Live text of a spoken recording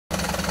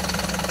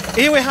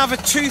Here we have a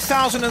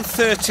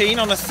 2013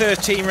 on a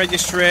 13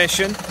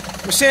 registration,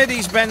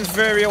 Mercedes-Benz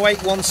Vario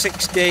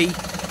 816D,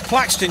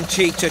 Plaxton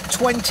Cheetah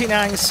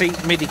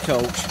 29-seat midi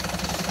coach.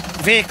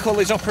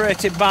 Vehicle is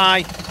operated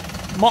by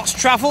Mott's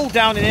Travel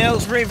down in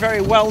Aylesbury, very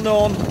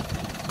well-known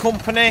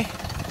company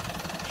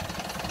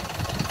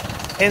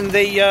in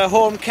the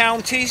home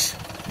counties,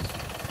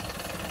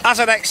 as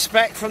I'd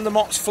expect from the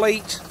Mott's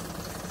fleet.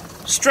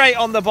 Straight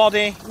on the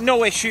body,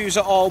 no issues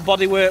at all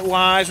bodywork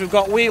wise. We've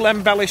got wheel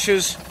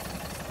embellishers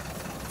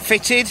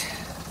fitted.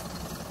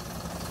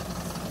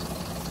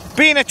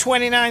 Being a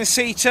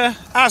 29-seater,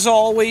 as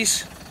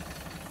always,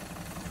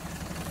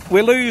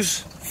 we lose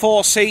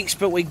 4 seats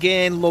but we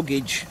gain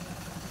luggage.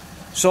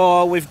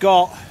 So we've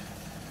got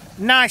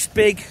nice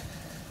big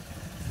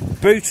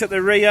boot at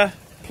the rear,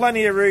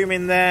 plenty of room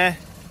in there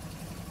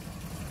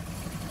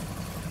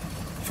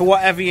for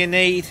whatever you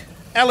need.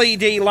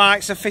 LED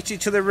lights are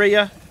fitted to the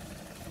rear.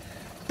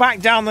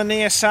 Back down the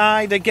near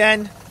side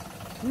again,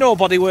 no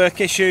bodywork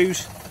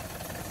issues.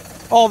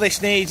 All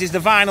this needs is the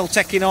vinyl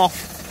taking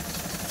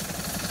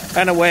off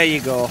and away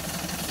you go.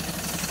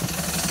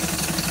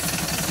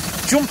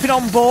 Jumping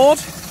on board,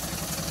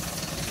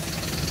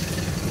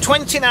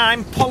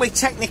 29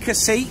 Polytechnica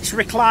seats,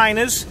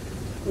 recliners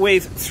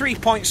with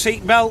 3-point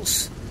seat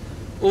belts,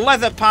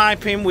 leather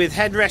piping with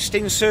headrest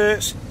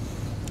inserts.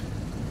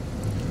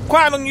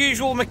 Quite an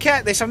unusual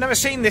maquette this, I've never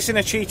seen this in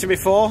a Cheetah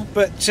before,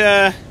 but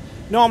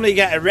normally you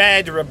get a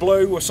red or a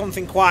blue or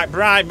something quite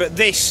bright, but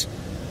this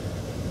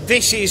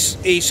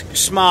is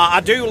smart. I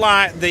do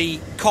like the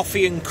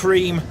coffee and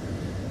cream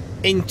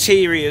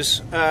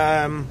interiors.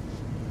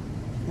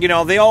 You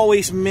know,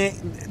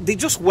 they're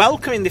just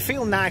welcoming, they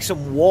feel nice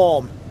and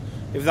warm,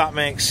 if that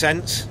makes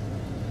sense.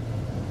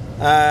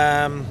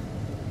 Carpet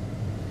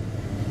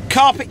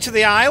to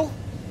the aisle,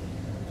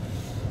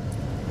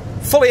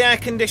 fully air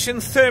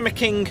conditioned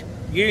Thermoking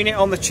unit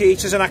on the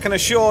Cheetahs, and I can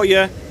assure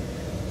you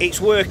it's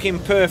working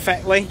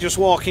perfectly just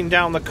walking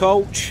down the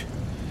coach.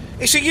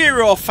 It's a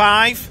Euro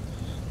 5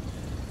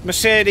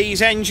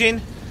 Mercedes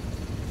engine.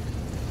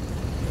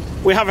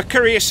 We have a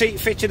courier seat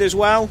fitted as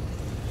well.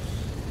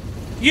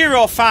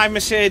 Euro 5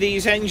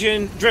 Mercedes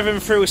engine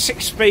driven through a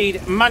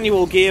 6-speed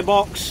manual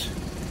gearbox.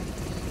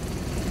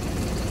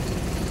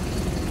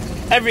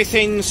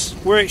 Everything's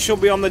where it should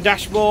be on the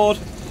dashboard,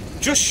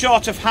 just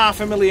short of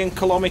 500,000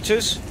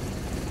 kilometres.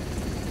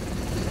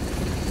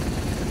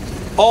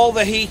 All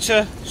the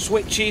heater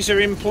switches are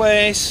in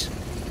place,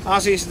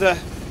 as is the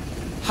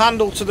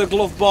handle to the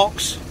glove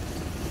box.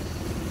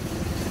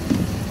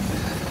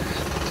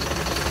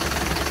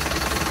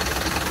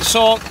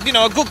 So, you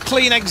know, a good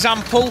clean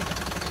example.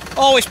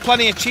 Always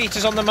plenty of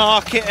Cheetahs on the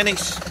market, and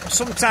it's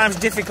sometimes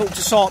difficult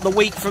to sort the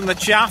wheat from the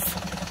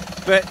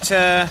chaff. But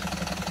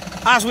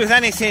as with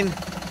anything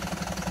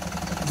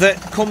that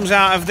comes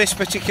out of this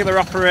particular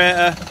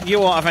operator, you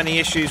won't have any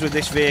issues with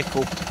this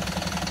vehicle.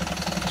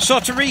 So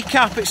to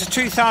recap, it's a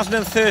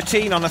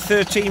 2013 on a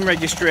 13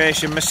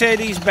 registration,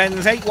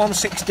 Mercedes-Benz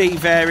 816D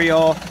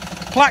Vario,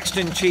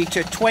 Plaxton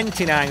Cheetah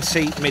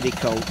 29-seat midi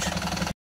coach.